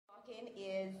Walkin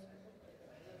is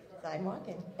Design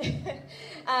Walkin.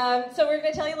 So we're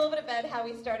going to tell you a little bit about how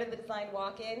we started the Design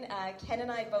Walkin. Ken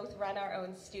and I both run our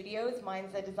own studios.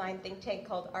 Mine's a design think tank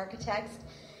called Architects,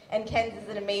 and Ken's is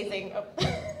an amazing...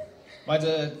 Mine's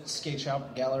a skate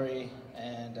shop, gallery,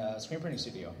 and screen printing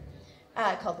studio.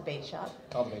 Called the Bait Shop.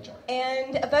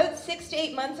 And about 6 to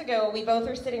 8 months ago, we both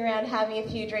were sitting around having a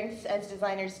few drinks, as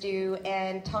designers do,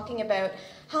 and talking about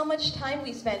how much time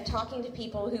we spent talking to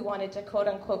people who wanted to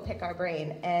quote-unquote pick our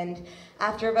brain. And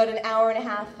after about an hour and a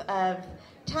half of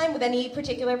time with any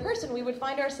particular person, we would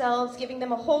find ourselves giving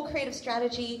them a whole creative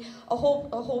strategy, a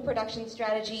whole production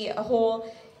strategy,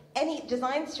 any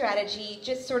design strategy,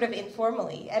 just sort of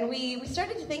informally. And we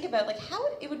started to think about how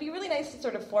it would be really nice to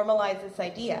sort of formalize this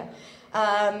idea.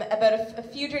 About a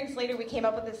few drinks later, we came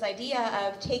up with this idea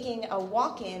of taking a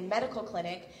walk-in medical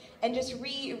clinic and just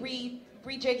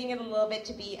rejigging it a little bit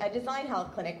to be a design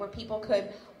health clinic where people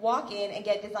could walk in and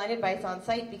get design advice on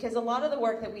site, because a lot of the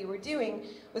work that we were doing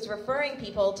was referring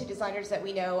people to designers that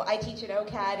we know. I teach at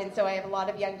OCAD, and so I have a lot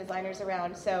of young designers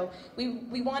around. So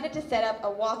we wanted to set up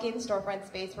a walk-in storefront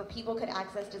space where people could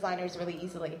access designers really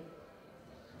easily.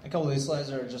 A couple of these slides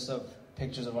are just of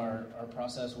pictures of our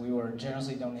process. We were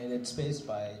generously donated space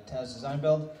by Taz Design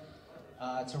Build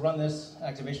to run this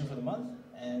activation for the month.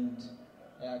 And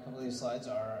a couple of these slides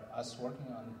are us working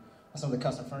on some of the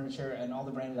custom furniture and all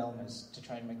the branded elements to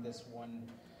try and make this one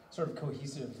sort of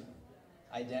cohesive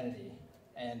identity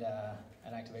and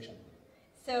an activation.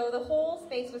 So the whole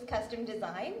space was custom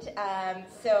designed.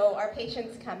 So our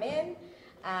patients come in,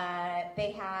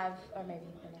 they have, or maybe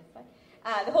the next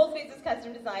slide. The whole space was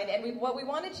custom designed, and what we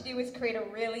wanted to do was create a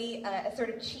really a sort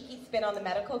of cheeky spin on the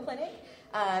medical clinic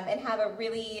and have a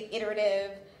really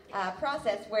iterative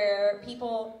process where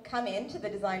people come into the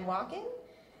design walk-in,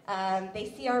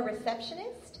 they see our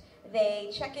receptionist, they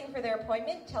check in for their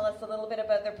appointment, tell us a little bit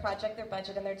about their project, their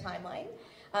budget, and their timeline.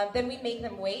 Then we make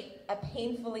them wait a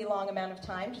painfully long amount of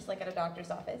time, just like at a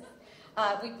doctor's office.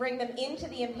 We bring them into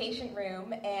the inpatient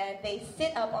room, and they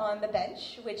sit up on the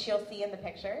bench, which you'll see in the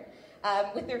picture,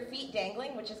 with their feet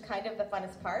dangling, which is kind of the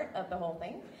funnest part of the whole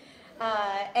thing.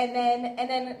 And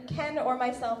then Ken or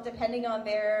myself, depending on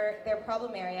their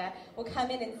problem area, will come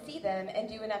in and see them and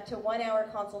do an up to 1 hour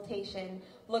consultation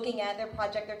looking at their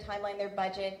project, their timeline, their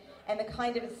budget, and the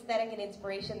kind of aesthetic and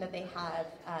inspiration that they have,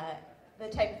 the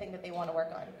type of thing that they want to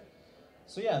work on.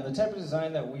 So yeah, the type of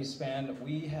design that we span,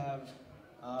 we have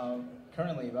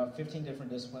currently about 15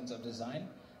 different disciplines of design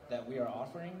that we are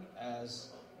offering as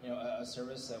a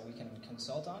service that we can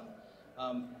consult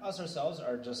on. Us ourselves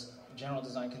are just general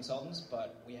design consultants,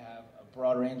 but we have a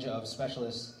broad range of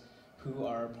specialists who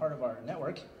are part of our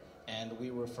network, and we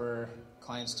refer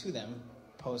clients to them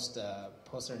post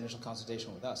their initial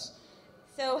consultation with us.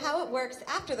 So how it works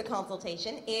after the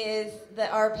consultation is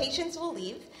that our patients will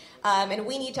leave, and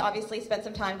we need to obviously spend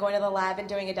some time going to the lab and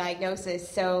doing a diagnosis.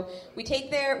 So we take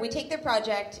their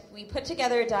project, we put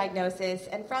together a diagnosis,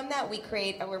 and from that we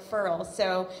create a referral.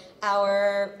 So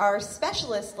our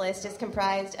specialist list is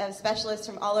comprised of specialists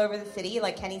from all over the city,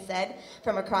 like Kenny said,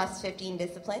 from across 15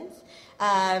 disciplines.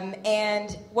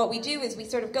 And what we do is we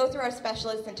sort of go through our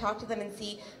specialists and talk to them and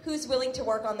see who's willing to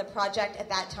work on the project at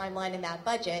that timeline and that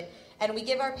budget. And we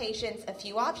give our patients a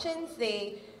few options.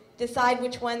 They decide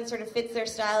which one sort of fits their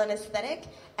style and aesthetic,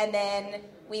 and then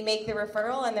we make the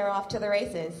referral and they're off to the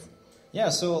races. Yeah,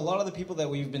 so a lot of the people that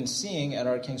we've been seeing at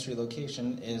our King Street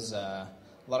location is a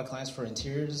lot of clients for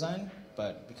interior design,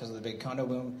 but because of the big condo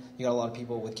boom, you got a lot of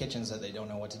people with kitchens that they don't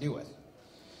know what to do with.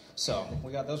 So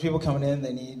we got those people coming in,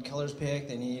 they need colors picked,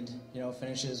 they need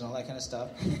finishes and all that kind of stuff.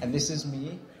 And this is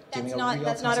me giving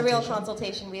That's not a real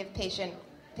consultation. We have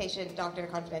patient-doctor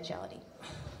confidentiality.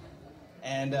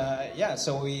 And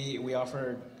so we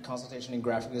offer consultation in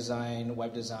graphic design,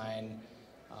 web design,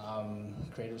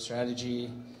 creative strategy,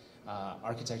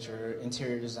 architecture,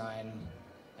 interior design,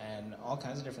 and all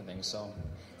kinds of different things.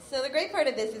 So the great part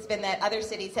of this has been that other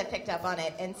cities have picked up on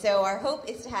it, and so our hope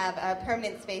is to have a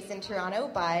permanent space in Toronto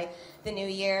by the new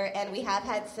year, and we have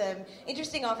had some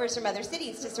interesting offers from other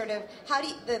cities to sort of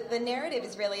the narrative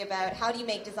is really about how do you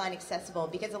make design accessible,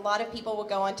 because a lot of people will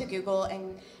go onto Google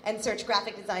and search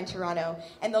graphic design Toronto,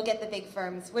 and they'll get the big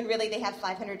firms when really they have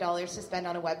 $500 to spend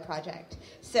on a web project.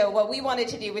 So what we wanted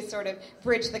to do was sort of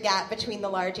bridge the gap between the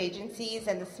large agencies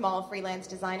and the small freelance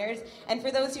designers, and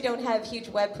for those who don't have huge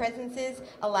web presences,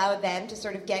 allow them to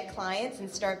sort of get clients and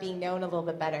start being known a little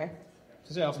bit better.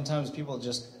 Because oftentimes people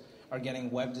just are getting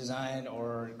web design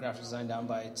or graphic design done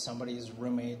by somebody's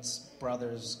roommate's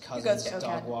brother's cousin's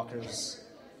dog walker's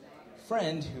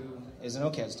friend who is an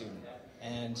OCAD student.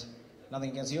 And nothing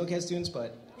against the OCAD students,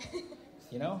 but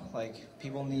you know, like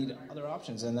people need other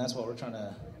options, and that's what we're trying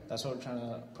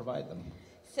to provide them.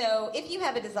 So if you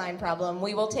have a design problem,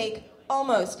 we will take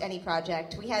almost any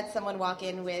project. We had someone walk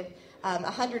in with a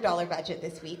 $100 budget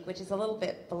this week, which is a little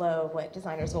bit below what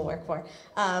designers will work for.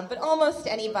 But almost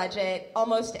any budget,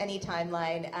 almost any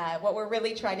timeline. What we're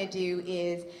really trying to do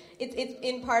is, it's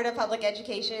in part a public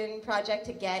education project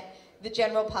to get the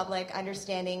general public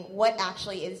understanding what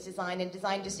actually is design, and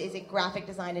design just isn't graphic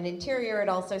design and interior. It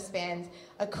also spans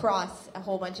across a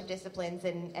whole bunch of disciplines,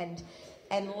 and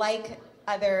like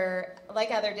other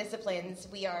disciplines,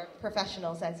 we are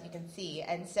professionals, as you can see,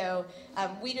 and so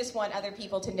we just want other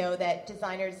people to know that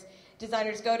designers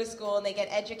go to school and they get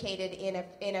educated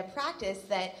in a practice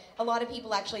that a lot of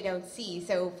people actually don't see.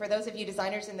 So for those of you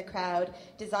designers in the crowd,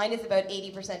 design is about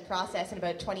 80% process and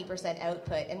about 20%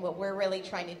 output, and what we're really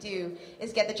trying to do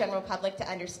is get the general public to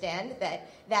understand that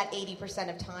 80%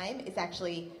 of time is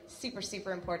actually super,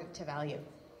 super important to value.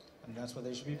 And that's what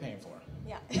they should be paying for.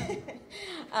 Yeah.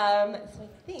 So I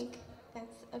think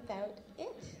that's about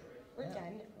it. We're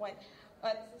done.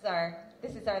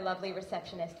 This is our lovely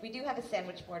receptionist. We do have a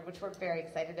sandwich board, which we're very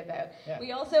excited about. Yeah.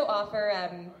 We also offer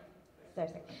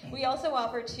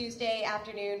Tuesday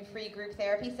afternoon free group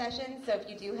therapy sessions. So if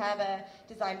you do have a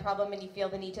design problem and you feel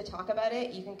the need to talk about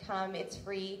it, you can come. It's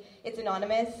free. It's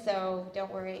anonymous, so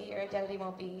don't worry. Your identity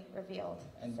won't be revealed.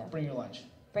 And bring your lunch.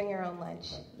 Bring your own lunch,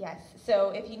 yes.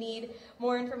 So if you need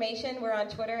more information, we're on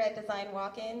Twitter at Design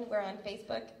Walkin. We're on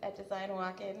Facebook at Design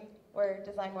Walkin. We're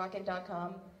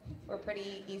designwalkin.com. We're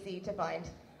pretty easy to find.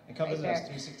 And come visit us,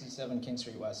 367 King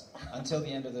Street West, until the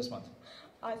end of this month.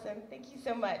 Awesome. Thank you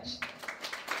so much.